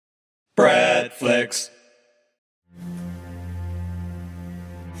Flex.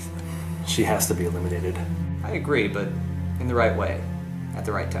 She has to be eliminated. I agree, but in the right way, at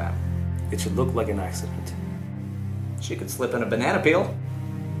the right time. It should look like an accident. She could slip in a banana peel.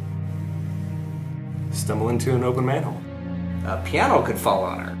 Stumble into an open manhole. A piano could fall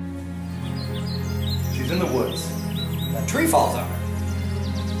on her. She's in the woods. A tree falls on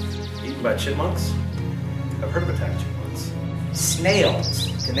her. Eaten by chipmunks? I've heard of attack chipmunks.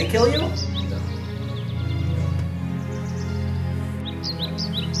 Snails. Can they kill you? No.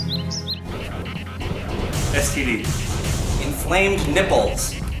 STDs. Inflamed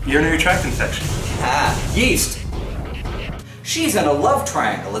nipples. Urinary tract infection. Ah, yeast. She's in a love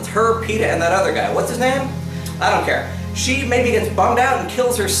triangle. It's her, Peeta, and that other guy. What's his name? I don't care. She maybe gets bummed out and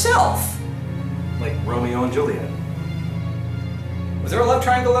kills herself. Like Romeo and Juliet. Was there a love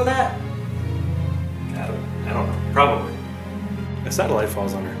triangle in that? I don't know. Probably. A satellite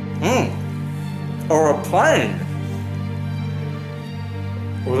falls on her. Or a plane.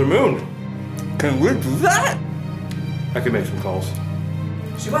 Or the moon. Can we do that? I could make some calls.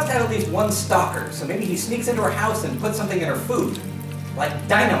 She must have at least one stalker, so maybe he sneaks into her house and puts something in her food. Like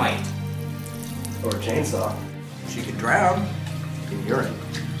dynamite. Or a chainsaw. She could drown. In urine.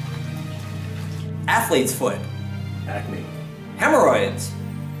 Athlete's foot. Acne. Hemorrhoids.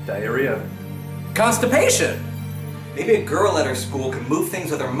 Diarrhea. Constipation. Maybe a girl at her school can move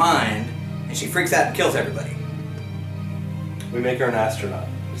things with her mind, and she freaks out and kills everybody. We make her an astronaut.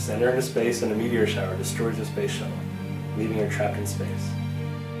 We send her into space and a meteor shower destroys the space shuttle, leaving her trapped in space.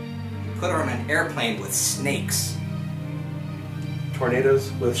 Put her on an airplane with snakes.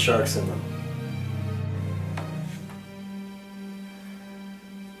 Tornadoes with sharks in them.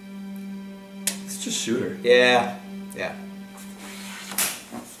 Let's just shoot her. Yeah.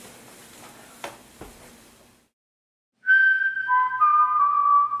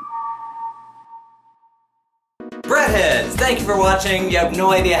 Breadheads, thank you for watching. You have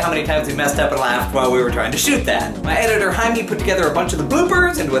no idea how many times we messed up and laughed while we were trying to shoot that. My editor Jaime put together a bunch of the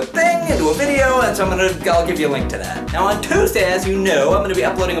bloopers into a thing, into a video, and so I'll give you a link to that. Now on Tuesday, as you know, I'm gonna be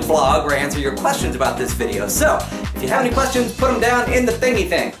uploading a vlog where I answer your questions about this video. So, if you have any questions, put them down in the thingy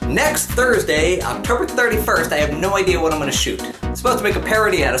thing. Next Thursday, October 31st, I have no idea what I'm gonna shoot. I'm supposed to make a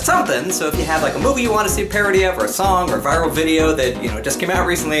parody out of something, so if you have like a movie you want to see a parody of, or a song, or a viral video that, just came out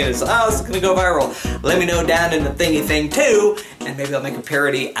recently and is, oh, this is gonna go viral, let me know down in the thingy thing too, and maybe I'll make a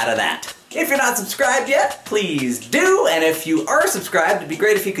parody out of that. If you're not subscribed yet, please do, and if you are subscribed, it'd be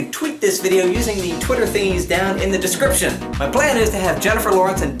great if you could tweet this video using the Twitter thingies down in the description. My plan is to have Jennifer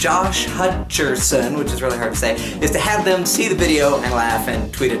Lawrence and Josh Hutcherson, which is really hard to say, is to have them see the video and laugh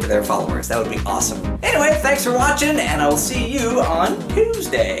and tweet it to their followers. That would be awesome. Anyway, thanks for watching, and I'll see you on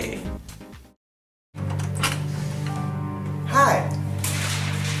Tuesday. Hi.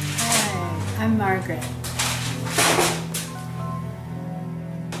 Hi, I'm Margaret.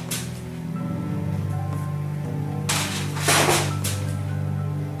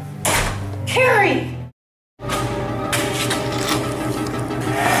 Carrie!